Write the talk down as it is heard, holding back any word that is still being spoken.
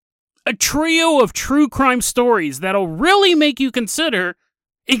a trio of true crime stories that'll really make you consider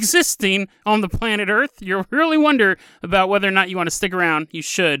existing on the planet Earth. You'll really wonder about whether or not you want to stick around. You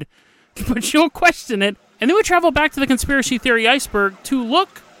should. But you'll question it. And then we travel back to the conspiracy theory iceberg to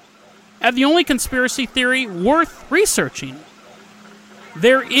look at the only conspiracy theory worth researching.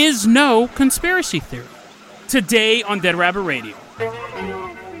 There is no conspiracy theory. Today on Dead Rabbit Radio.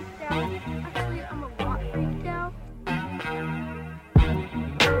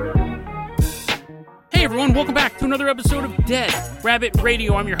 Hey everyone, welcome back to another episode of Dead Rabbit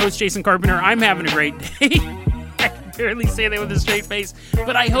Radio. I'm your host, Jason Carpenter. I'm having a great day. I can barely say that with a straight face,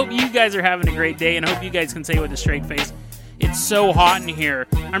 but I hope you guys are having a great day, and I hope you guys can say it with a straight face. It's so hot in here.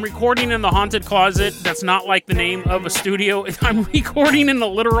 I'm recording in the haunted closet. That's not like the name of a studio. I'm recording in a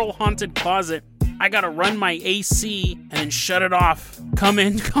literal haunted closet. I gotta run my AC and then shut it off. Come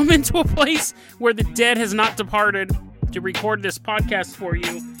into a place where the dead has not departed to record this podcast for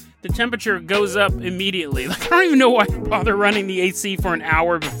you. The temperature goes up immediately. Like, I don't even know why I bother running the AC for an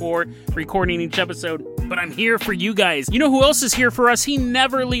hour before recording each episode, but I'm here for you guys. You know who else is here for us? He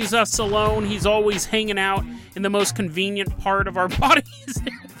never leaves us alone. He's always hanging out in the most convenient part of our body.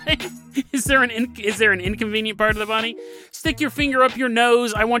 Is there an inconvenient part of the body? Stick your finger up your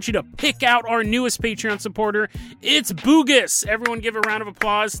nose. I want you to pick out our newest Patreon supporter. It's Boogus. Everyone give a round of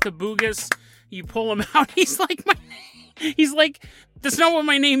applause to Boogus. You pull him out. He's like, that's not what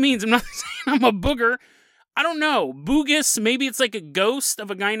my name means. I'm not saying I'm a booger. I don't know. Boogus, maybe it's like a ghost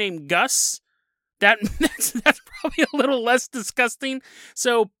of a guy named Gus. That's probably a little less disgusting.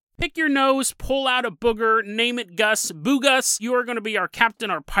 So pick your nose, pull out a booger, name it Gus. Boogus, you are going to be our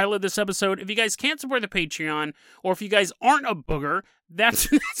captain, our pilot this episode. If you guys can't support the Patreon, or if you guys aren't a booger, that's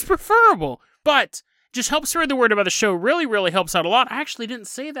preferable. But just help spread the word about the show. Really, really helps out a lot. I actually didn't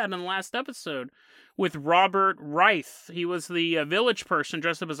say that in the last episode with Robert Reith. He was the village person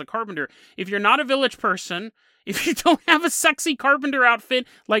dressed up as a carpenter. If you're not a village person, if you don't have a sexy carpenter outfit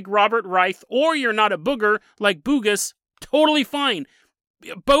like Robert Reith, or you're not a booger like Boogus, totally fine.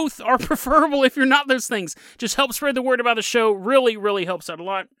 Both are preferable if you're not those things. Just help spread the word about the show. Really, really helps out a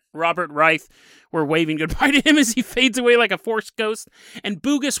lot. Robert Reith, we're waving goodbye to him as he fades away like a force ghost. And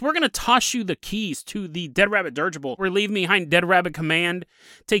Boogus, we're going to toss you the keys to the Dead Rabbit dirigible. We're leaving behind Dead Rabbit Command.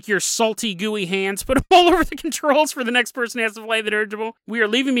 Take your salty, gooey hands, put them all over the controls for the next person who has to fly the dirigible. We are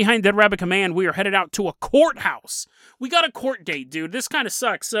leaving behind Dead Rabbit Command. We are headed out to a courthouse. We got a court date, dude. This kind of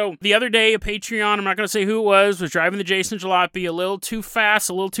sucks. So the other day, a Patreon, I'm not going to say who it was driving the Jason Jalopy a little too fast,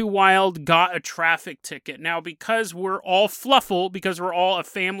 a little too wild, got a traffic ticket. Now, because we're all fluffle, because we're all a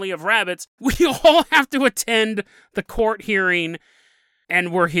family of rabbits, we all have to attend the court hearing,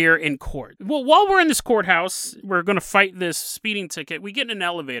 and we're here in court. Well, while we're in this courthouse, we're going to fight this speeding ticket. We get in an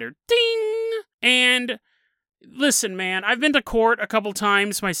elevator. Ding! And listen, man, I've been to court a couple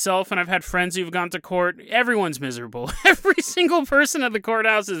times myself, and I've had friends who've gone to court. Everyone's miserable. Every single person at the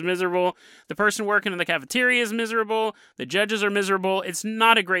courthouse is miserable. The person working in the cafeteria is miserable. The judges are miserable. It's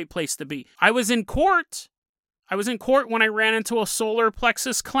not a great place to be. I was in court when I ran into a solar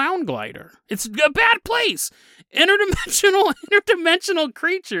plexus clown glider. It's a bad place. Interdimensional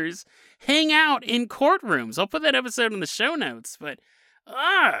creatures hang out in courtrooms. I'll put that episode in the show notes, but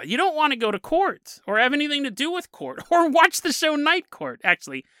you don't want to go to court or have anything to do with court or watch the show Night Court.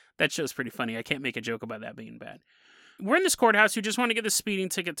 Actually, that show's pretty funny. I can't make a joke about that being bad. We're in this courthouse. You just want to get the speeding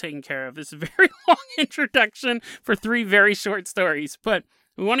ticket taken care of. This is a very long introduction for 3 very short stories, but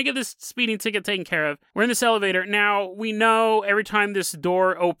we want to get this speeding ticket taken care of. We're in this elevator. Now, we know every time this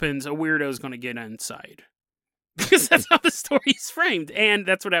door opens, a weirdo is going to get inside. Because that's how the story is framed. And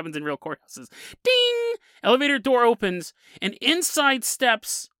that's what happens in real courthouses. Ding! Elevator door opens, and inside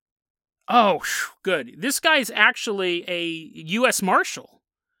steps... Oh, good. This guy's actually a U.S. Marshal.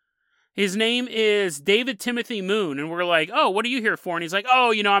 His name is David Timothy Moon. And we're like, oh, what are you here for? And he's like,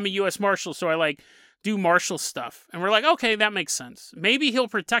 oh, I'm a U.S. Marshal, so I do Marshal stuff. And we're like, okay, that makes sense. Maybe he'll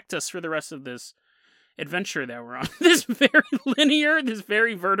protect us for the rest of this adventure that we're on. This very linear, this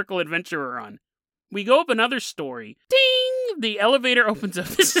very vertical adventure we're on. We go up another story. Ding! The elevator opens up.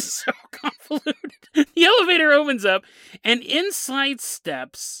 This is so convoluted. The elevator opens up, and inside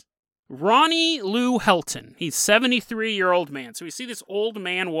steps Ronnie Lou Helton. He's a 73-year-old man. So we see this old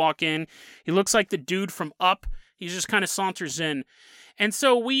man walk in. He looks like the dude from Up. He just kind of saunters in. And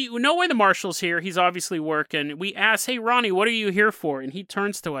so we know why the marshal's here. He's obviously working. We ask, hey, Ronnie, what are you here for? And he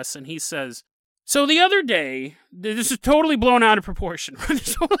turns to us and he says, so the other day, this is totally blown out of proportion.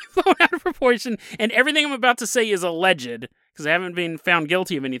 It's totally blown out of proportion. And everything I'm about to say is alleged because I haven't been found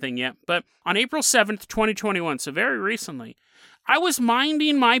guilty of anything yet. But on April 7th, 2021, so very recently, I was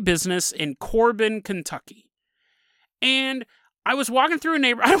minding my business in Corbin, Kentucky. And I was walking through a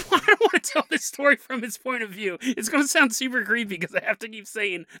neighborhood. I don't want to tell this story from his point of view. It's going to sound super creepy because I have to keep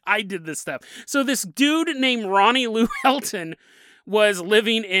saying I did this stuff. So this dude named Ronnie Lou Helton was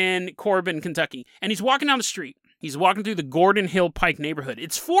living in Corbin, Kentucky. And he's walking down the street. He's walking through the Gordon Hill Pike neighborhood.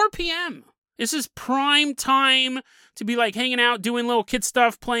 It's 4 p.m. This is prime time to be like hanging out, doing little kid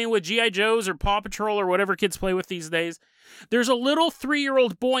stuff, playing with G.I. Joes or Paw Patrol or whatever kids play with these days. There's a little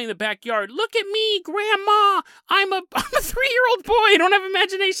 3-year-old boy in the backyard. Look at me, Grandma. I'm a 3-year-old boy. I don't have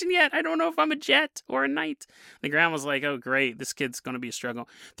imagination yet. I don't know if I'm a jet or a knight. The grandma's like, oh, great. This kid's going to be a struggle.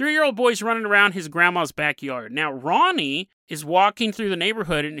 3-year-old boy's running around his grandma's backyard. Now, Ronnie is walking through the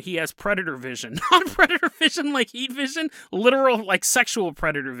neighborhood and he has predator vision. Not predator vision like heat vision, literal like sexual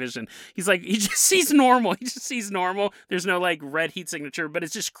predator vision. He's like, he just sees normal. He just sees normal. There's no like red heat signature, but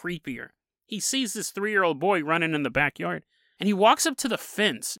it's just creepier. He sees this 3-year-old boy running in the backyard, and he walks up to the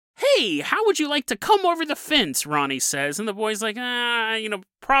fence. Hey, how would you like to come over the fence, Ronnie says. And the boy's like,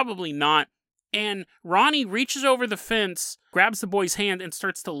 probably not. And Ronnie reaches over the fence, grabs the boy's hand, and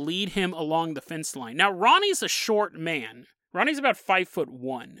starts to lead him along the fence line. Now, Ronnie's a short man. Ronnie's about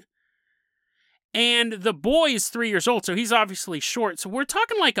 5'1". And the boy is 3 years old, so he's obviously short. So we're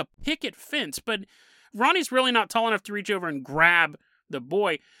talking like a picket fence, but Ronnie's really not tall enough to reach over and grab the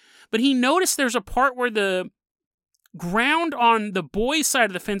boy. But he noticed there's a part where the ground on the boy's side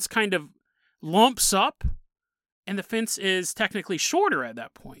of the fence kind of lumps up, and the fence is technically shorter at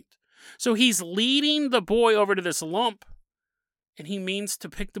that point. So he's leading the boy over to this lump, and he means to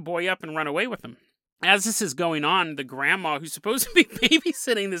pick the boy up and run away with him. As this is going on, the grandma, who's supposed to be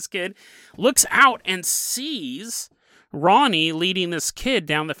babysitting this kid, looks out and sees Ronnie leading this kid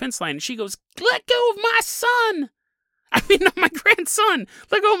down the fence line, and she goes, "Let go of my son!" I mean, not my grandson.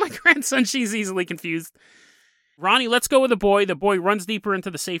 Let go of my grandson. She's easily confused. Ronnie lets go of the boy. The boy runs deeper into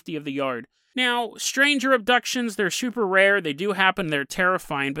the safety of the yard. Now, stranger abductions, they're super rare. They do happen. They're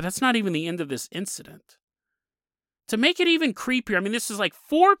terrifying. But that's not even the end of this incident. To make it even creepier, I mean, this is like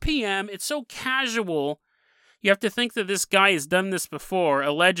 4 p.m. It's so casual. You have to think that this guy has done this before,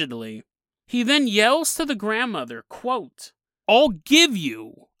 allegedly. He then yells to the grandmother, quote, "I'll give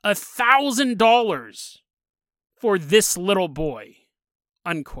you $1,000 for this little boy,"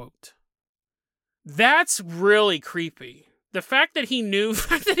 unquote. That's really creepy. The fact that he knew, the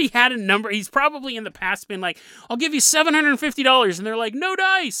fact that he had a number, he's probably in the past been like, "I'll give you $750. And they're like, "No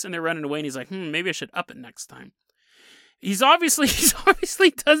dice." And they're running away, and he's like, maybe I should up it next time. He's obviously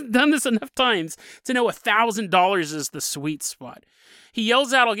done this enough times to know $1,000 is the sweet spot. He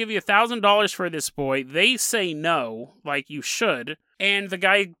yells out, "I'll give you $1,000 for this boy." They say no, like you should. And the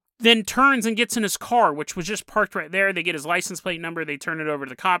guy then turns and gets in his car, which was just parked right there. They get his license plate number. They turn it over to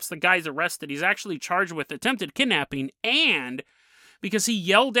the cops. The guy's arrested. He's actually charged with attempted kidnapping. And because he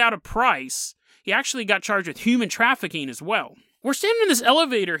yelled out a price, he actually got charged with human trafficking as well. We're standing in this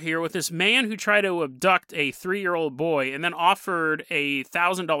elevator here with this man who tried to abduct a 3-year-old boy and then offered a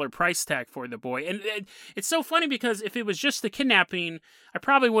 $1,000 price tag for the boy. And it's so funny because if it was just the kidnapping, I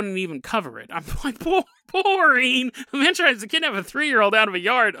probably wouldn't even cover it. I'm like, boring. A man tries to kidnap a 3-year-old out of a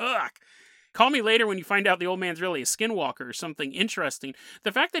yard. Ugh. Call me later when you find out the old man's really a skinwalker or something interesting.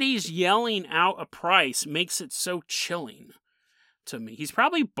 The fact that he's yelling out a price makes it so chilling to me. He's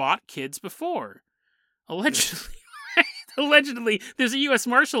probably bought kids before. Allegedly. Allegedly, there's a U.S.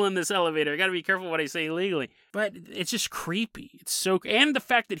 Marshal in this elevator. I gotta be careful what I say legally. But it's just creepy. It's so... And the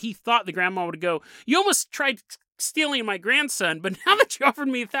fact that he thought the grandma would go, "You almost tried stealing my grandson, but now that you offered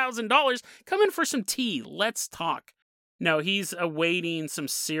me $1,000, come in for some tea. Let's talk." No, he's awaiting some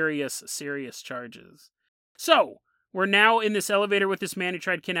serious charges. So, we're now in this elevator with this man who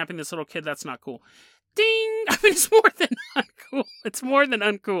tried kidnapping this little kid. That's not cool. Ding! I mean, it's more than uncool. It's more than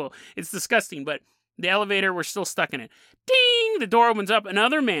uncool. It's disgusting, but... The elevator, we're still stuck in it. Ding! The door opens up.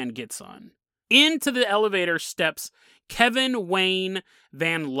 Another man gets on. Into the elevator steps Kevin Wayne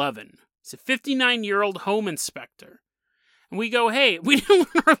Van Leeuwen. He's a 59-year-old home inspector. And we go, hey, we didn't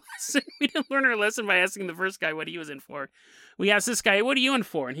learn our lesson. We didn't learn our lesson by asking the first guy what he was in for. We asked this guy, "What are you in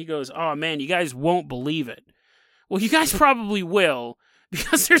for?" And he goes, "Oh, man, you guys won't believe it." Well, you guys probably will,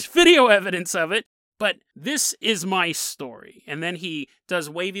 because there's video evidence of it. But this is my story. And then he does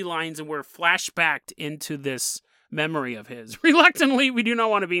wavy lines and we're flashbacked into this memory of his. Reluctantly, we do not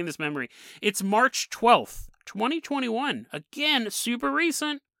want to be in this memory. It's March 12th, 2021. Again, super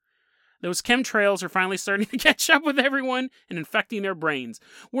recent. Those chemtrails are finally starting to catch up with everyone and infecting their brains.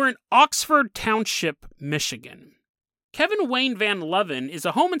 We're in Oxford Township, Michigan. Kevin Wayne Van Leeuwen is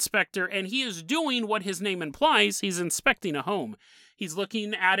a home inspector, and he is doing what his name implies. He's inspecting a home. He's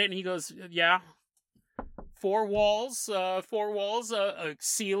looking at it and he goes, "Yeah. Four walls, a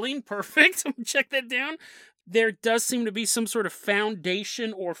ceiling, perfect." Check that down. There does seem to be some sort of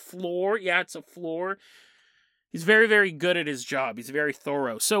foundation or floor. Yeah, it's a floor. He's very, very good at his job. He's very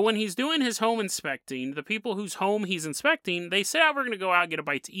thorough. So when he's doing his home inspecting, the people whose home he's inspecting, they say, we're going to go out and get a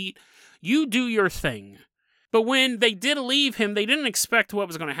bite to eat. You do your thing. But when they did leave him, they didn't expect what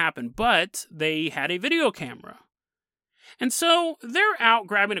was going to happen, but they had a video camera. And so they're out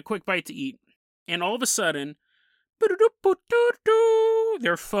grabbing a quick bite to eat, and all of a sudden,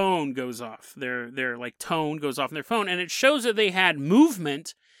 their phone goes off. Their like tone goes off in their phone, and it shows that they had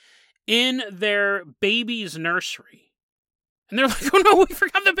movement in their baby's nursery. And they're like, oh no, we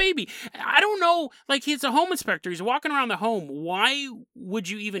forgot the baby. I don't know, like, he's a home inspector. He's walking around the home. Why would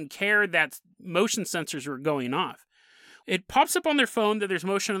you even care that motion sensors were going off? It pops up on their phone that there's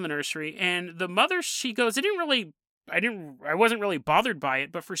motion in the nursery, and the mother, she goes, I wasn't really bothered by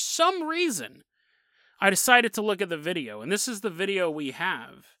it, but for some reason, I decided to look at the video, and this is the video we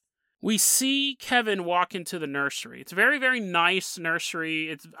have. We see Kevin walk into the nursery. It's a very, very nice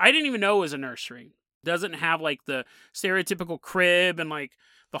nursery. I didn't even know it was a nursery. It doesn't have like the stereotypical crib and like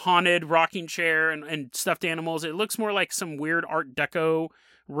the haunted rocking chair and stuffed animals. It looks more like some weird Art Deco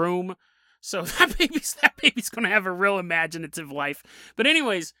room. So that baby's going to have a real imaginative life. But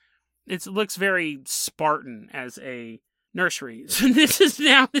anyways, it looks very Spartan as a nursery. So this is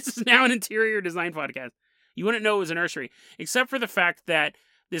now an interior design podcast. You wouldn't know it was a nursery, except for the fact that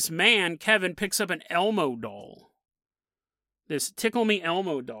this man, Kevin, picks up an Elmo doll. This Tickle Me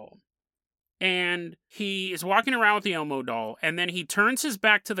Elmo doll. And he is walking around with the Elmo doll, and then he turns his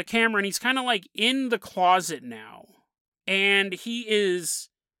back to the camera, and he's kind of like in the closet now. And he is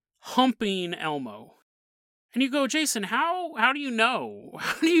humping Elmo. And you go, Jason, how do you know?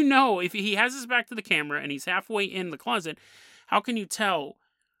 How do you know if he has his back to the camera and he's halfway in the closet? How can you tell?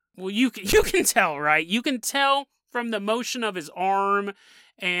 Well, you can tell, right? You can tell from the motion of his arm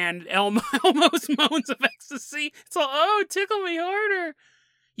and Elmo's moans of ecstasy. It's all, oh, tickle me harder.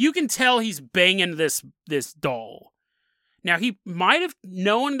 You can tell he's banging this doll. Now, he might have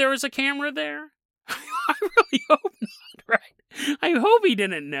known there was a camera there. I really hope not, right? I hope he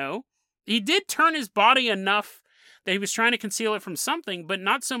didn't know. He did turn his body enough that he was trying to conceal it from something, but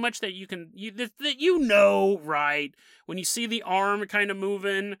not so much that you know, right? When you see the arm kind of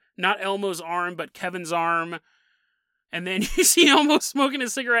moving, not Elmo's arm, but Kevin's arm, and then you see Elmo smoking a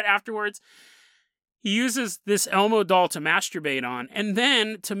cigarette afterwards. He uses this Elmo doll to masturbate on, and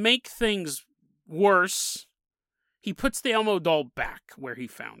then, to make things worse, he puts the Elmo doll back where he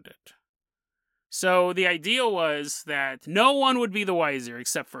found it. So the idea was that no one would be the wiser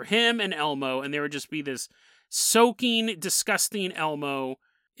except for him and Elmo, and there would just be this soaking, disgusting Elmo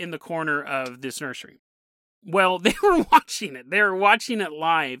in the corner of this nursery. Well, they were watching it. They were watching it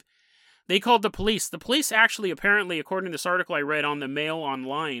live. They called the police. The police actually, apparently, according to this article I read on the Mail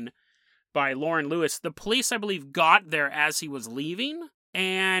Online by Lauren Lewis, the police, I believe, got there as he was leaving,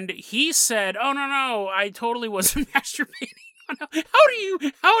 and he said, oh, no, I totally wasn't masturbating.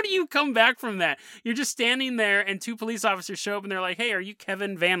 How do you come back from that? You're just standing there, and two police officers show up, and they're like, hey, are you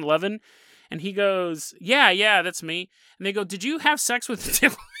Kevin Van Leeuwen? And he goes, yeah, that's me. And they go, did you have sex with the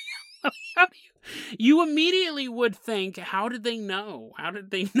tickle? You immediately would think, how did they know? How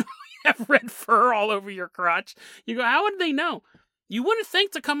did they know you have red fur all over your crotch? You go, how would they know? You wouldn't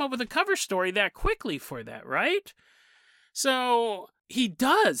think to come up with a cover story that quickly for that, right? So he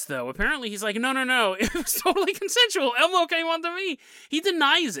does, though. Apparently, he's like, no, it was totally consensual. Elmo came on to me. He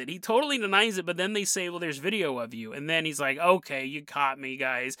denies it. He totally denies it, but then they say, well, there's video of you. And then he's like, okay, you caught me,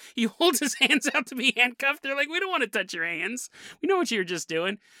 guys. He holds his hands out to be handcuffed. They're like, we don't want to touch your hands. We know what you're just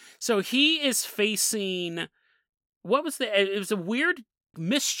doing. So he is facing, it was a weird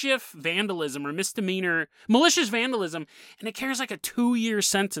mischief vandalism or misdemeanor, malicious vandalism, and it carries like a 2-year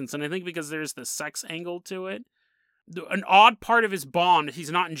sentence. And I think because there's the sex angle to it. An odd part of his bond,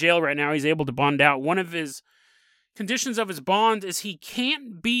 he's not in jail right now, he's able to bond out. One of his conditions of his bond is he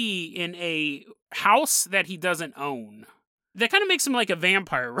can't be in a house that he doesn't own. That kind of makes him like a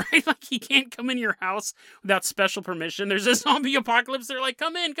vampire, right? Like, he can't come in your house without special permission. There's a zombie apocalypse, they're like,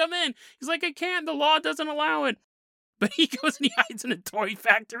 come in. He's like, I can't, the law doesn't allow it. But he goes and he hides in a toy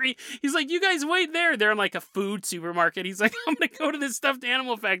factory. He's like, you guys wait there. They're in like a food supermarket. He's like, I'm going to go to this stuffed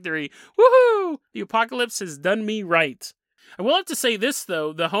animal factory. Woohoo! The apocalypse has done me right. I will have to say this,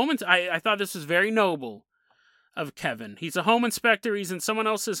 though. I thought this was very noble of Kevin. He's a home inspector. He's in someone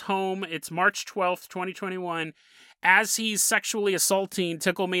else's home. It's March 12th, 2021. As he's sexually assaulting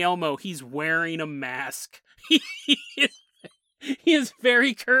Tickle Me Elmo, he's wearing a mask. He is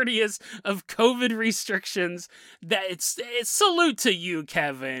very courteous of COVID restrictions. That it's salute to you,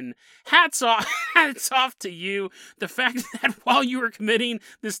 Kevin. Hats off to you. The fact that while you were committing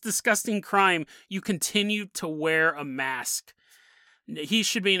this disgusting crime, you continued to wear a mask. He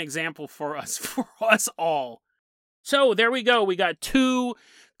should be an example for us all. So there we go. We got 2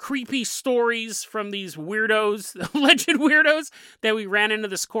 creepy stories from these weirdos, alleged weirdos, that we ran into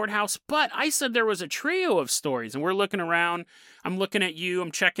this courthouse. But I said there was a trio of stories, and we're looking around. I'm looking at you.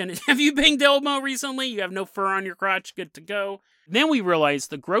 I'm checking. Have you banged Elmo recently? You have no fur on your crotch. Good to go. Then we realized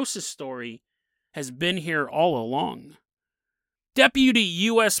the grossest story has been here all along. Deputy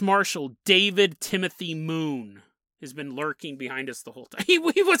U.S. Marshal David Timothy Moon has been lurking behind us the whole time. He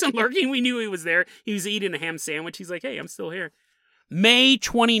wasn't lurking. We knew he was there. He was eating a ham sandwich. He's like, hey, I'm still here. May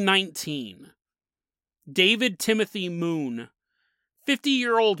 2019, David Timothy Moon,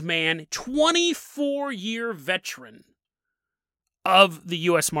 50-year-old man, 24-year veteran of the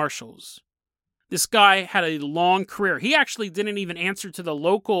U.S. Marshals. This guy had a long career. He actually didn't even answer to the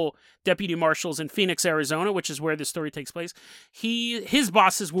local deputy marshals in Phoenix, Arizona, which is where this story takes place. His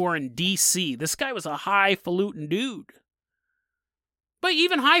bosses were in D.C. This guy was a highfalutin dude. But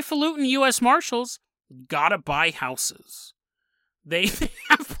even highfalutin U.S. Marshals gotta buy houses. They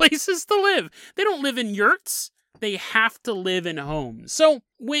have places to live. They don't live in yurts. They have to live in homes. So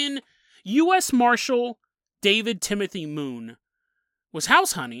when U.S. Marshal David Timothy Moon was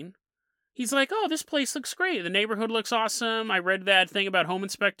house hunting, he's like, oh, this place looks great. The neighborhood looks awesome. I read that thing about home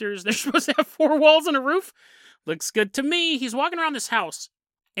inspectors. They're supposed to have 4 walls and a roof. Looks good to me. He's walking around this house,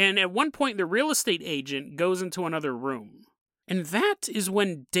 and at one point, the real estate agent goes into another room. And that is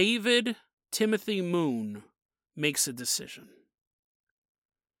when David Timothy Moon makes a decision.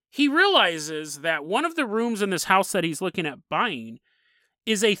 He realizes that one of the rooms in this house that he's looking at buying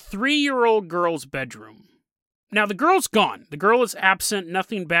is a 3-year-old girl's bedroom. Now, the girl's gone. The girl is absent.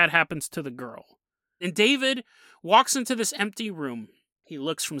 Nothing bad happens to the girl. And David walks into this empty room. He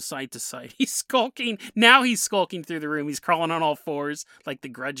looks from side to side. He's skulking. Now he's skulking through the room. He's crawling on all 4s like the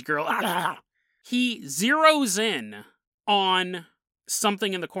Grudge girl. He zeroes in on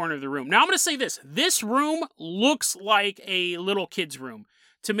something in the corner of the room. Now, I'm going to say this. This room looks like a little kid's room.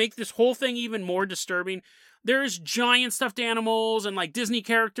 To make this whole thing even more disturbing, there's giant stuffed animals and like Disney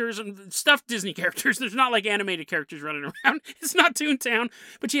characters and stuffed Disney characters. There's not like animated characters running around. It's not Toontown,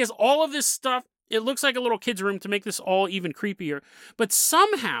 but she has all of this stuff. It looks like a little kid's room to make this all even creepier. But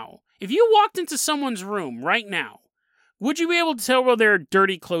somehow, if you walked into someone's room right now, would you be able to tell where their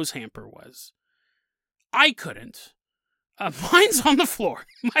dirty clothes hamper was? I couldn't. Mine's on the floor.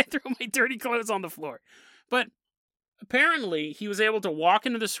 I threw my dirty clothes on the floor. But apparently, he was able to walk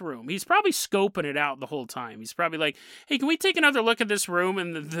into this room. He's probably scoping it out the whole time. He's probably like, hey, can we take another look at this room?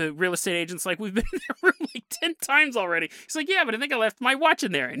 And the real estate agent's like, we've been in that room like 10 times already. He's like, yeah, but I think I left my watch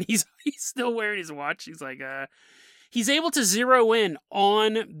in there. And he's still wearing his watch. He's like, he's able to zero in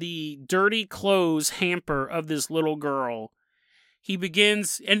on the dirty clothes hamper of this little girl. He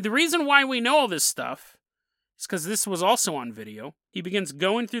begins, and the reason why we know all this stuff is because this was also on video. He begins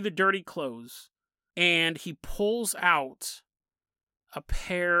going through the dirty clothes. And he pulls out a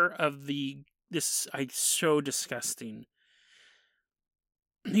pair of so disgusting.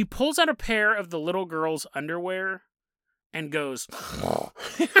 He pulls out a pair of the little girl's underwear and goes,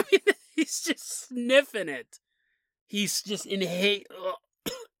 I mean, he's just sniffing it. He's just inhaling.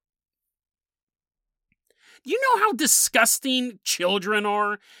 You know how disgusting children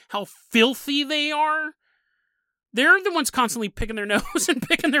are? How filthy they are? They're the ones constantly picking their nose and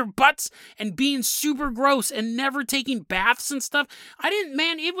picking their butts and being super gross and never taking baths and stuff.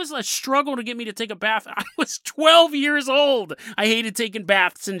 It was a struggle to get me to take a bath. I was 12 years old. I hated taking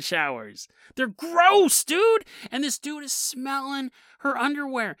baths and showers. They're gross, dude. And this dude is smelling her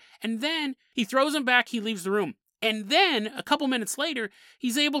underwear. And then he throws them back. He leaves the room. And then a couple minutes later,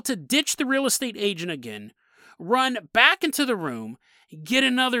 he's able to ditch the real estate agent again, run back into the room, get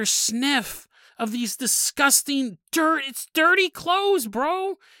another sniff of these disgusting it's dirty clothes,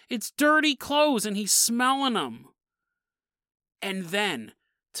 bro. It's dirty clothes, and he's smelling them. And then,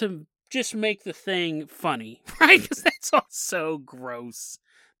 to just make the thing funny, right? Because that's all so gross.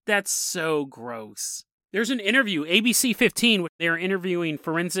 That's so gross. There's an interview, ABC 15, they're interviewing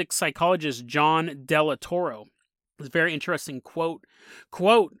forensic psychologist John Della Toro. It's a very interesting quote.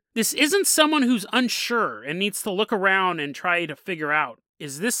 Quote, this isn't someone who's unsure and needs to look around and try to figure out,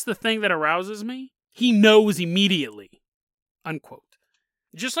 is this the thing that arouses me? He knows immediately. Unquote.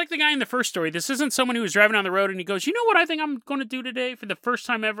 Just like the guy in the first story, this isn't someone who was driving down the road and he goes, you know what I think I'm going to do today? For the first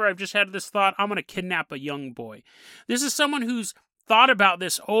time ever, I've just had this thought, I'm going to kidnap a young boy. This is someone who's thought about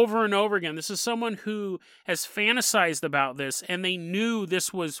this over and over again. This is someone who has fantasized about this, and they knew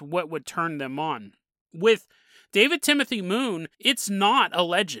this was what would turn them on. With David Timothy Moon, it's not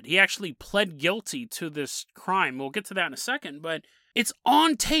alleged. He actually pled guilty to this crime. We'll get to that in a second, but it's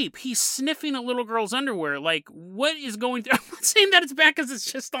on tape. He's sniffing a little girl's underwear. Like, what is going through? I'm not saying that it's bad because it's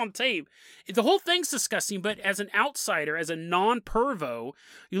just on tape. The whole thing's disgusting, but as an outsider, as a non-pervo,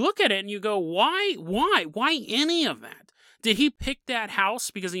 you look at it and you go, why? Why any of that? Did he pick that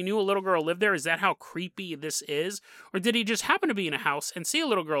house because he knew a little girl lived there? Is that how creepy this is? Or did he just happen to be in a house and see a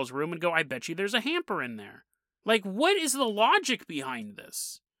little girl's room and go, I bet you there's a hamper in there? Like, what is the logic behind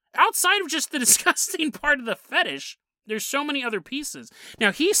this? Outside of just the disgusting part of the fetish, there's so many other pieces.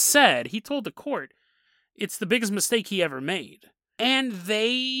 Now, he told the court, it's the biggest mistake he ever made. And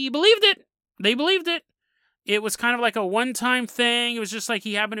they believed it. They believed it. It was kind of like a one-time thing. It was just like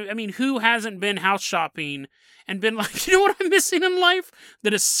he happened to, who hasn't been house shopping and been like, you know what I'm missing in life?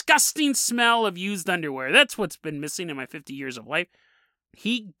 The disgusting smell of used underwear. That's what's been missing in my 50 years of life.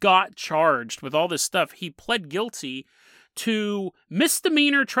 He got charged with all this stuff. He pled guilty to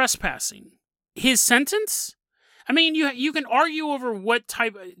misdemeanor trespassing. His sentence? You can argue over what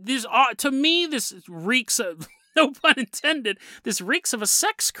type. To me, this reeks of, no pun intended, this reeks of a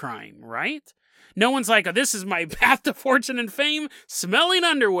sex crime, right? No one's like, oh, this is my path to fortune and fame, smelling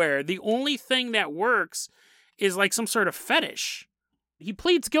underwear. The only thing that works is like some sort of fetish. He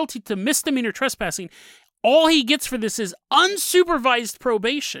pleads guilty to misdemeanor trespassing. All he gets for this is unsupervised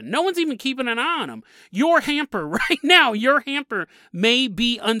probation. No one's even keeping an eye on him. Your hamper right now, your hamper may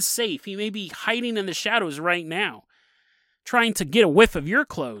be unsafe. He may be hiding in the shadows right now, trying to get a whiff of your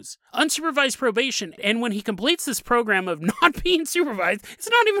clothes. Unsupervised probation. And when he completes this program of not being supervised, it's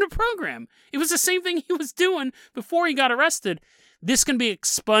not even a program. It was the same thing he was doing before he got arrested. This can be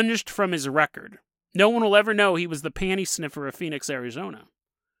expunged from his record. No one will ever know he was the panty sniffer of Phoenix, Arizona.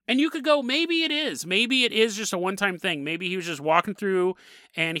 And you could go, maybe it is. Maybe it is just a one-time thing. Maybe he was just walking through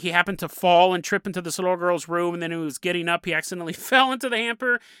and he happened to fall and trip into this little girl's room, and then he was getting up, he accidentally fell into the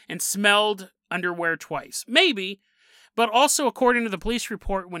hamper and smelled underwear twice. Maybe. But also, according to the police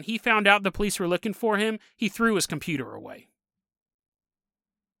report, when he found out the police were looking for him, he threw his computer away.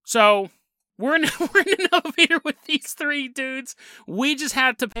 So, we're in an elevator with these three dudes. We just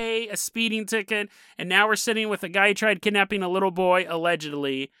had to pay a speeding ticket, and now we're sitting with a guy who tried kidnapping a little boy,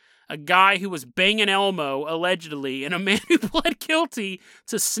 allegedly, a guy who was banging Elmo, allegedly, and a man who pled guilty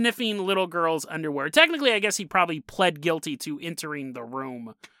to sniffing little girls' underwear. Technically, I guess he probably pled guilty to entering the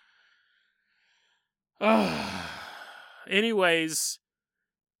room. Anyways,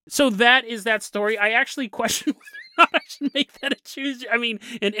 so that is that story. I actually question whether or not I should make that an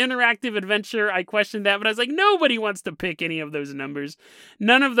interactive adventure. I questioned that, but I was like, nobody wants to pick any of those numbers.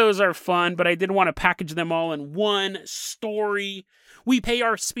 None of those are fun, but I did want to package them all in one story. We pay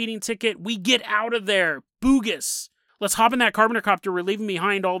our speeding ticket. We get out of there. Boogus. Let's hop in that Carpenter copter. We're leaving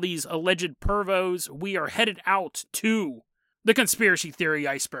behind all these alleged pervos. We are headed out to the conspiracy theory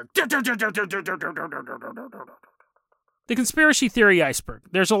iceberg. The conspiracy theory iceberg.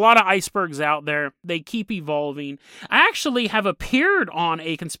 There's a lot of icebergs out there. They keep evolving. I actually have appeared on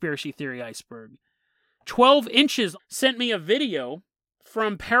a conspiracy theory iceberg. 12 Inches sent me a video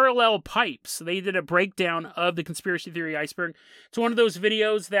from Parallel Pipes. They did a breakdown of the conspiracy theory iceberg. It's one of those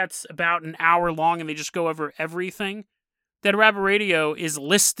videos that's about an hour long and they just go over everything. Dead Rabbit Radio is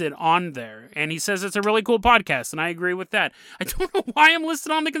listed on there, and he says it's a really cool podcast, and I agree with that. I don't know why I'm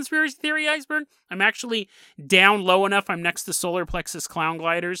listed on the conspiracy theory iceberg. I'm actually down low enough. I'm next to Solar Plexus Clown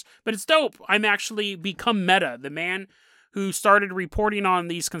Gliders, but it's dope. I'm actually become meta. The man who started reporting on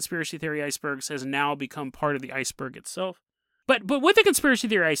these conspiracy theory icebergs has now become part of the iceberg itself. But with the conspiracy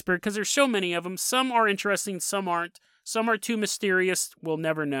theory iceberg, because there's so many of them, some are interesting, some aren't. Some are too mysterious, we'll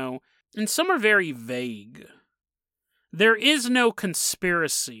never know. And some are very vague. There is no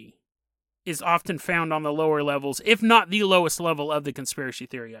conspiracy is often found on the lower levels, if not the lowest level of the conspiracy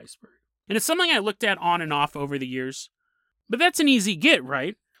theory iceberg. And it's something I looked at on and off over the years. But that's an easy get,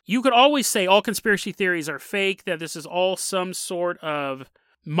 right? You could always say all conspiracy theories are fake, that this is all some sort of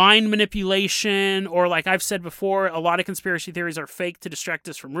mind manipulation, or like I've said before, a lot of conspiracy theories are fake to distract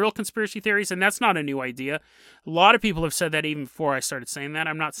us from real conspiracy theories, and that's not a new idea. A lot of people have said that even before I started saying that.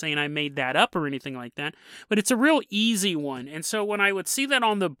 I'm not saying I made that up or anything like that, but it's a real easy one. And so when I would see that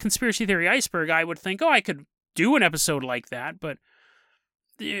on the conspiracy theory iceberg, I would think, oh, I could do an episode like that, but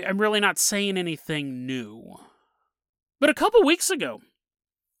I'm really not saying anything new. But a couple weeks ago,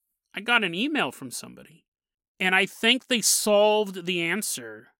 I got an email from somebody. And I think they solved the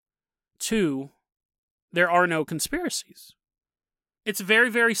answer to there are no conspiracies. It's a very,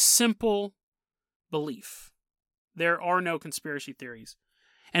 very simple belief. There are no conspiracy theories.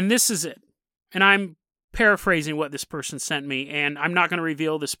 And this is it. And I'm paraphrasing what this person sent me, and I'm not going to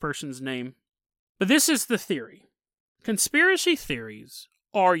reveal this person's name. But this is the theory. Conspiracy theories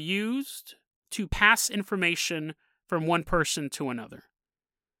are used to pass information from one person to another.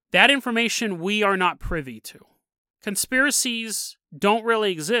 That information we are not privy to. Conspiracies don't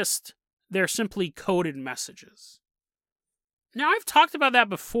really exist. They're simply coded messages. Now, I've talked about that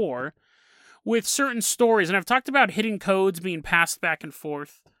before with certain stories, and I've talked about hidden codes being passed back and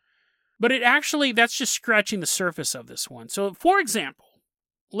forth. But that's just scratching the surface of this one. So, for example,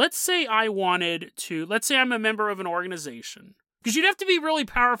 let's say I'm a member of an organization. Because you'd have to be really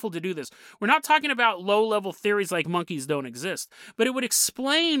powerful to do this. We're not talking about low-level theories like monkeys don't exist, but it would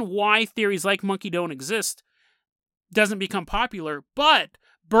explain why theories like monkey don't exist doesn't become popular, but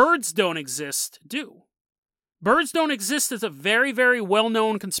birds don't exist do. Birds don't exist is a very, very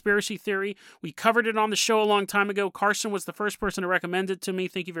well-known conspiracy theory. We covered it on the show a long time ago. Carson was the first person to recommend it to me.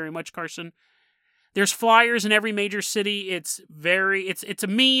 Thank you very much, Carson. There's flyers in every major city. It's a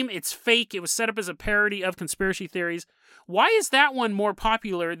meme. It's fake. It was set up as a parody of conspiracy theories. Why is that one more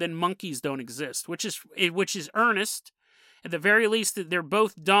popular than monkeys don't exist? Which is earnest. At the very least, they're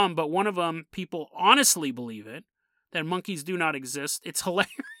both dumb, but one of them, people honestly believe it, that monkeys do not exist. It's hilarious.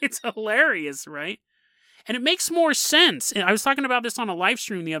 It's hilarious, right? And it makes more sense. And I was talking about this on a live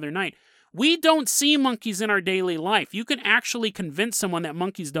stream the other night. We don't see monkeys in our daily life. You can actually convince someone that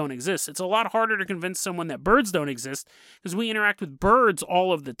monkeys don't exist. It's a lot harder to convince someone that birds don't exist because we interact with birds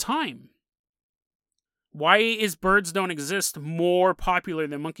all of the time. Why is birds don't exist more popular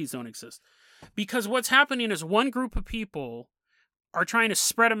than monkeys don't exist? Because what's happening is one group of people are trying to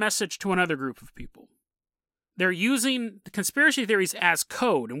spread a message to another group of people. They're using the conspiracy theories as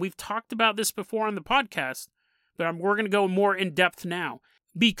code, and we've talked about this before on the podcast, but we're going to go more in depth now.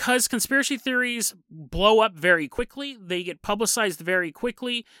 Because conspiracy theories blow up very quickly, they get publicized very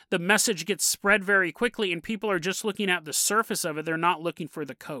quickly, the message gets spread very quickly, and people are just looking at the surface of it. They're not looking for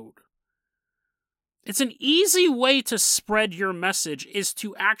the code. It's an easy way to spread your message is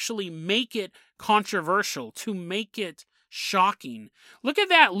to actually make it controversial, to make it shocking. Look at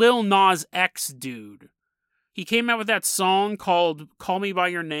that Lil Nas X dude. He came out with that song called Call Me By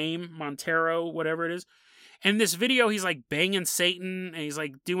Your Name, Montero, whatever it is. And this video, he's like banging Satan, and he's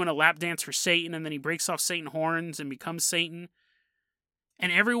like doing a lap dance for Satan, and then he breaks off Satan horns and becomes Satan.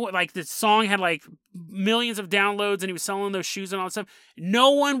 And everyone, like, the song had like millions of downloads, and he was selling those shoes and all that stuff.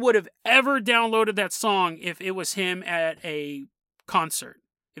 No one would have ever downloaded that song if it was him at a concert.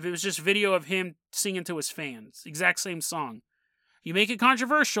 If it was just video of him singing to his fans. Exact same song. You make it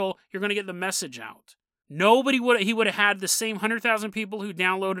controversial, you're going to get the message out. He would have had the same 100,000 people who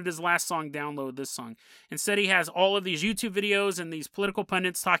downloaded his last song download this song. Instead, he has all of these YouTube videos and these political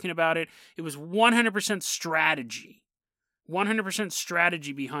pundits talking about it. It was 100% strategy. 100%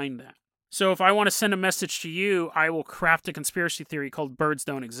 strategy behind that. So if I want to send a message to you, I will craft a conspiracy theory called Birds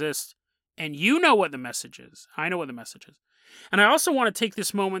Don't Exist. And you know what the message is. I know what the message is. And I also want to take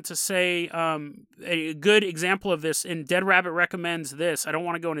this moment to say a good example of this, and Dead Rabbit recommends this. I don't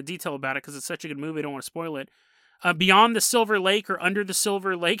want to go into detail about it because it's such a good movie. I don't want to spoil it. Beyond the Silver Lake or Under the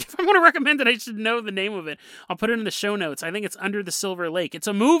Silver Lake. If I want to recommend it, I should know the name of it. I'll put it in the show notes. I think it's Under the Silver Lake. It's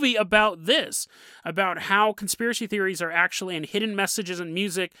a movie about this, about how conspiracy theories are actually, and hidden messages and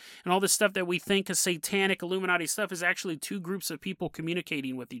music and all this stuff that we think is satanic Illuminati stuff is actually two groups of people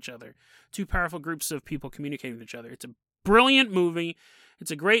communicating with each other. Two powerful groups of people communicating with each other. It's a brilliant movie.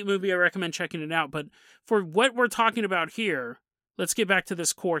 It's a great movie. I recommend checking it out. But for what we're talking about here, let's get back to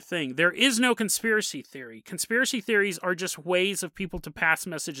this core thing. There is no conspiracy theory. Conspiracy theories are just ways of people to pass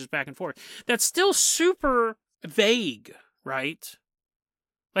messages back and forth. That's still super vague, right?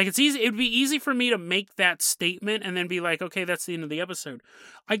 Like, it's easy. It would be easy for me to make that statement and then be like, okay, that's the end of the episode.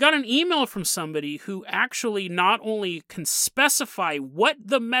 I got an email from somebody who actually not only can specify what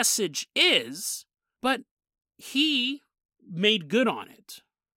the message is, but he made good on it.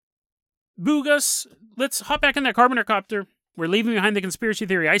 Boogus, let's hop back in that Carpenter copter. We're leaving behind the conspiracy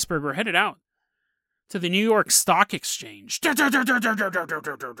theory iceberg. We're headed out to the New York Stock Exchange.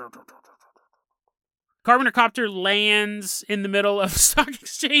 Carpenter copter lands in the middle of Stock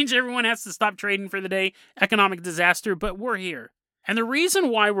Exchange. Everyone has to stop trading for the day. Economic disaster, but we're here. And the reason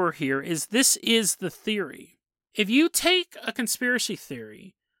why we're here is this is the theory. If you take a conspiracy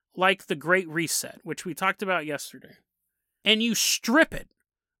theory like the Great Reset, which we talked about yesterday, and you strip it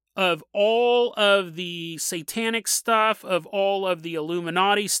of all of the satanic stuff, of all of the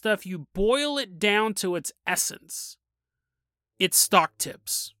Illuminati stuff, you boil it down to its essence. It's stock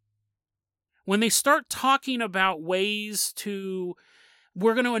tips. When they start talking about ways to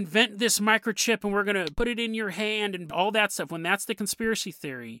we're going to invent this microchip and we're going to put it in your hand and all that stuff, when that's the conspiracy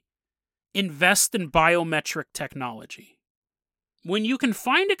theory, invest in biometric technology. When you can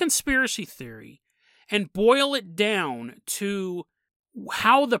find a conspiracy theory and boil it down to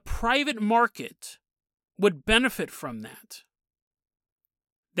how the private market would benefit from that,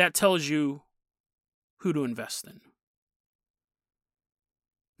 that tells you who to invest in.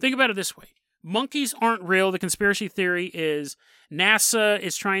 Think about it this way. Monkeys aren't real. The conspiracy theory is NASA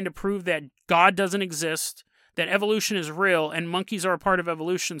is trying to prove that God doesn't exist, that evolution is real, and monkeys are a part of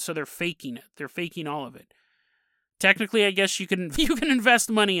evolution, so they're faking it. They're faking all of it. Technically, I guess you can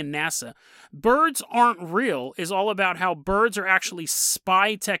invest money in NASA. Birds aren't real is all about how birds are actually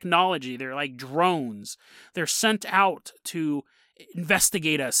spy technology. They're like drones. They're sent out to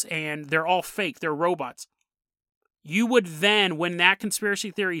investigate us, and they're all fake. They're robots. You would then, when that conspiracy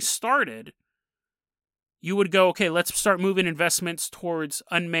theory started, you would go, okay, let's start moving investments towards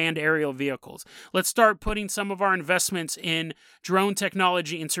unmanned aerial vehicles. Let's start putting some of our investments in drone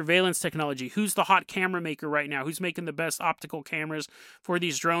technology and surveillance technology. Who's the hot camera maker right now? Who's making the best optical cameras for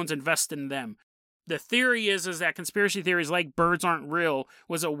these drones? Invest in them. The theory is that conspiracy theories like birds aren't real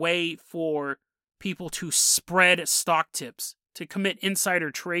was a way for people to spread stock tips, to commit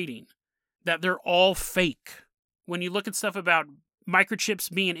insider trading, that they're all fake. When you look at stuff about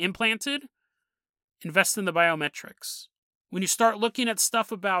microchips being implanted, invest in the biometrics. When you start looking at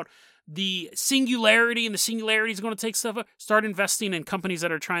stuff about the singularity and the singularity is going to take stuff up, start investing in companies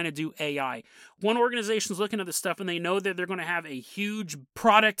that are trying to do AI. One organization is looking at this stuff and they know that they're going to have a huge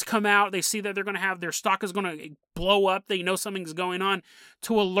product come out. They see that they're going to have their stock is going to blow up. They know something's going on.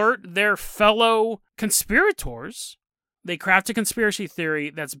 To alert their fellow conspirators, they craft a conspiracy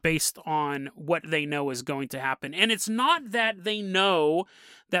theory that's based on what they know is going to happen. And it's not that they know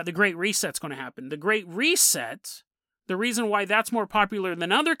that the Great Reset's going to happen. The Great Reset, the reason why that's more popular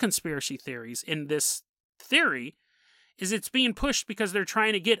than other conspiracy theories in this theory, is it's being pushed because they're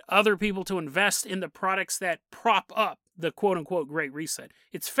trying to get other people to invest in the products that prop up the quote-unquote Great Reset.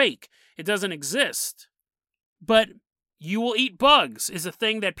 It's fake. It doesn't exist. But you will eat bugs is a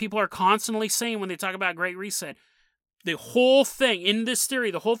thing that people are constantly saying when they talk about Great Reset. The whole thing, in this theory,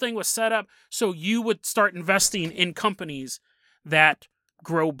 the whole thing was set up so you would start investing in companies that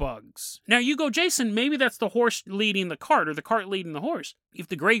grow bugs. Now you go, Jason, maybe that's the horse leading the cart or the cart leading the horse. If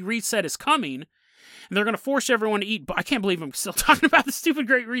the Great Reset is coming and they're going to force everyone to eat I can't believe I'm still talking about the stupid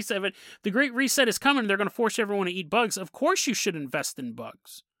Great Reset, but the Great Reset is coming and they're going to force everyone to eat bugs. Of course you should invest in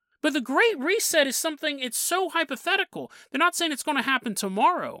bugs. But the Great Reset is something, it's so hypothetical. They're not saying it's going to happen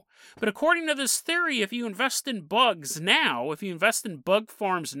tomorrow. But according to this theory, if you invest in bugs now, if you invest in bug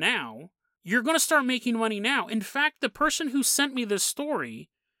farms now, you're going to start making money now. In fact, the person who sent me this story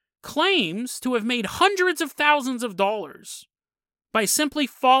claims to have made hundreds of thousands of dollars by simply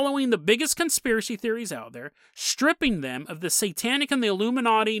following the biggest conspiracy theories out there, stripping them of the satanic and the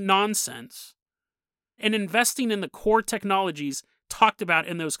Illuminati nonsense, and investing in the core technologies talked about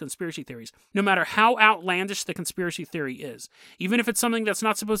in those conspiracy theories, no matter how outlandish the conspiracy theory is. Even if it's something that's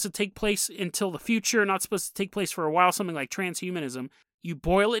not supposed to take place until the future, not supposed to take place for a while, something like transhumanism, you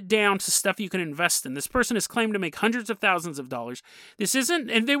boil it down to stuff you can invest in. This person has claimed to make hundreds of thousands of dollars. This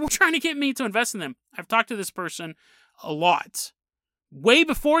isn't, and they were trying to get me to invest in them. I've talked to this person a lot. Way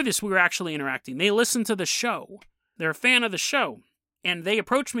before this, we were actually interacting. They listened to the show. They're a fan of the show. And they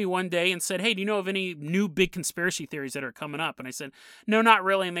approached me one day and said, hey, do you know of any new big conspiracy theories that are coming up? And I said, no, not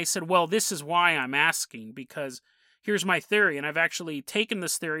really. And they said, well, this is why I'm asking, because here's my theory. And I've actually taken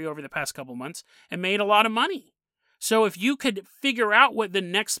this theory over the past couple months and made a lot of money. So if you could figure out what the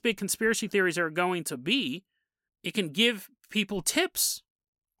next big conspiracy theories are going to be, it can give people tips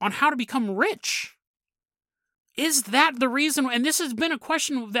on how to become rich. Is that the reason? And this has been a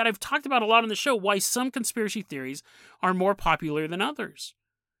question that I've talked about a lot on the show, why some conspiracy theories are more popular than others.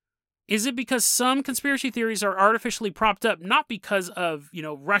 Is it because some conspiracy theories are artificially propped up, not because of,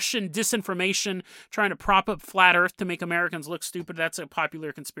 Russian disinformation trying to prop up flat Earth to make Americans look stupid? That's a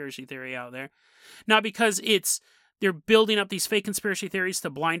popular conspiracy theory out there. Not because they're building up these fake conspiracy theories to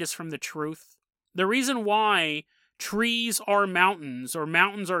blind us from the truth. The reason why trees are mountains, or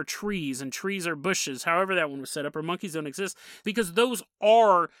mountains are trees, and trees are bushes, however that one was set up, or monkeys don't exist, because those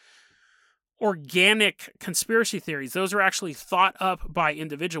are organic conspiracy theories. Those are actually thought up by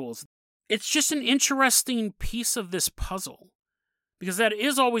individuals. It's just an interesting piece of this puzzle, because that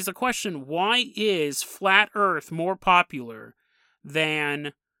is always the question, why is flat Earth more popular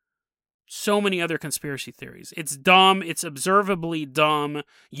than so many other conspiracy theories? It's dumb. It's observably dumb.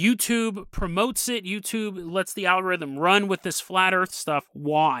 YouTube promotes it. YouTube lets the algorithm run with this flat Earth stuff.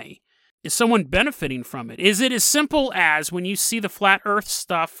 Why? Is someone benefiting from it? Is it as simple as when you see the flat earth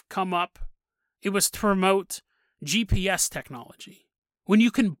stuff come up, it was to promote GPS technology? When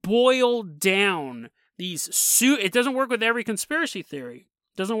you can boil down it doesn't work with every conspiracy theory.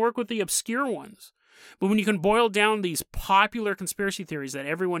 It doesn't work with the obscure ones. But when you can boil down these popular conspiracy theories that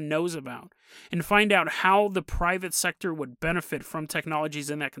everyone knows about and find out how the private sector would benefit from technologies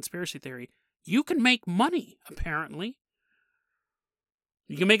in that conspiracy theory, you can make money, apparently.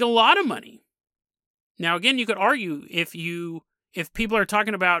 You can make a lot of money. Now, again, you could argue if people are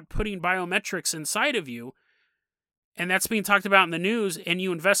talking about putting biometrics inside of you, and that's being talked about in the news, and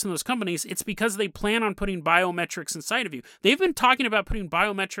you invest in those companies, it's because they plan on putting biometrics inside of you. They've been talking about putting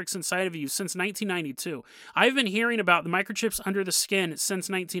biometrics inside of you since 1992. I've been hearing about the microchips under the skin since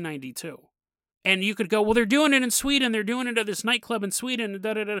 1992. And you could go, well, they're doing it in Sweden. They're doing it at this nightclub in Sweden.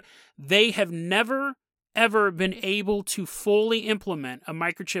 They have never, ever been able to fully implement a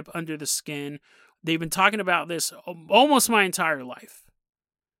microchip under the skin. They've been talking about this almost my entire life.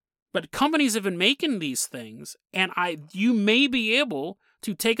 But companies have been making these things, and you may be able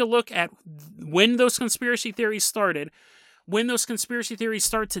to take a look at when those conspiracy theories started, when those conspiracy theories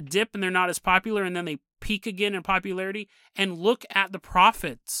start to dip and they're not as popular, and then they peak again in popularity, and look at the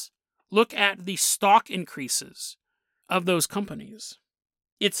profits. Look at the stock increases of those companies.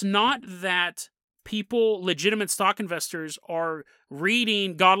 It's not that people, legitimate stock investors, are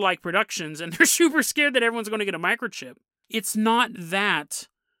reading Godlike Productions and they're super scared that everyone's going to get a microchip. It's not that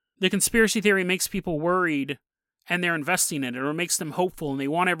the conspiracy theory makes people worried and they're investing in it, or makes them hopeful and they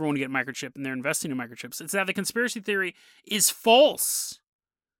want everyone to get microchip and they're investing in microchips. It's that the conspiracy theory is false.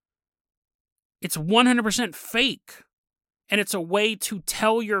 It's 100% fake. And it's a way to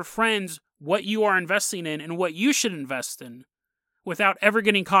tell your friends what you are investing in and what you should invest in without ever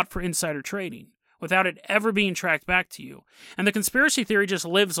getting caught for insider trading, without it ever being tracked back to you. And the conspiracy theory just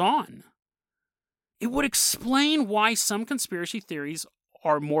lives on. It would explain why some conspiracy theories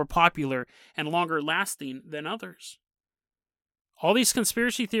are more popular and longer lasting than others. All these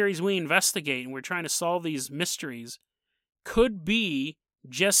conspiracy theories we investigate and we're trying to solve these mysteries could be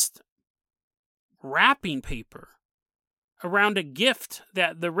just wrapping paper around a gift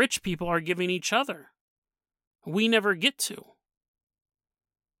that the rich people are giving each other. We never get to.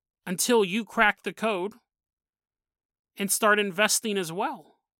 Until you crack the code and start investing as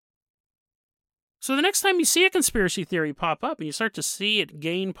well. So the next time you see a conspiracy theory pop up and you start to see it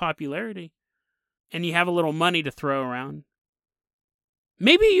gain popularity and you have a little money to throw around,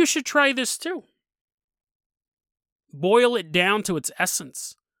 maybe you should try this too. Boil it down to its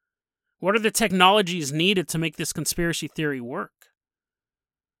essence. What are the technologies needed to make this conspiracy theory work?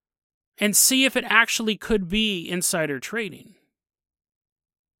 And see if it actually could be insider trading.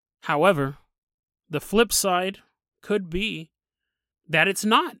 However, the flip side could be that it's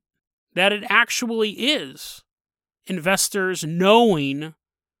not. That it actually is investors knowing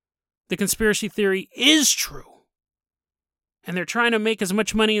the conspiracy theory is true. And they're trying to make as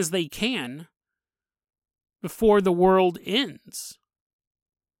much money as they can before the world ends.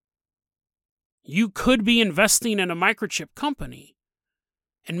 You could be investing in a microchip company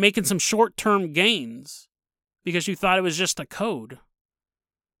and making some short-term gains because you thought it was just a code.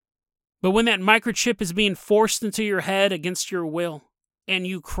 But when that microchip is being forced into your head against your will, and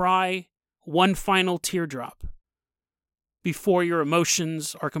you cry one final teardrop before your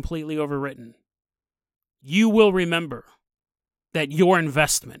emotions are completely overwritten, you will remember that your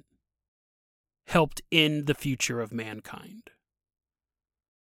investment helped end the future of mankind.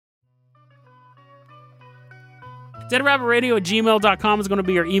 DeadRabbitRadio@gmail.com is going to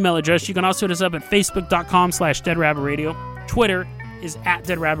be your email address. You can also hit us up at Facebook.com/DeadRabbitRadio. Twitter is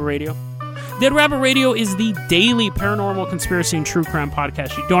 @DeadRabbitRadio. Dead Rabbit Radio is the daily paranormal conspiracy and true crime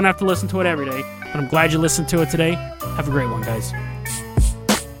podcast. You don't have to listen to it every day, but I'm glad you listened to it today. Have a great one, guys.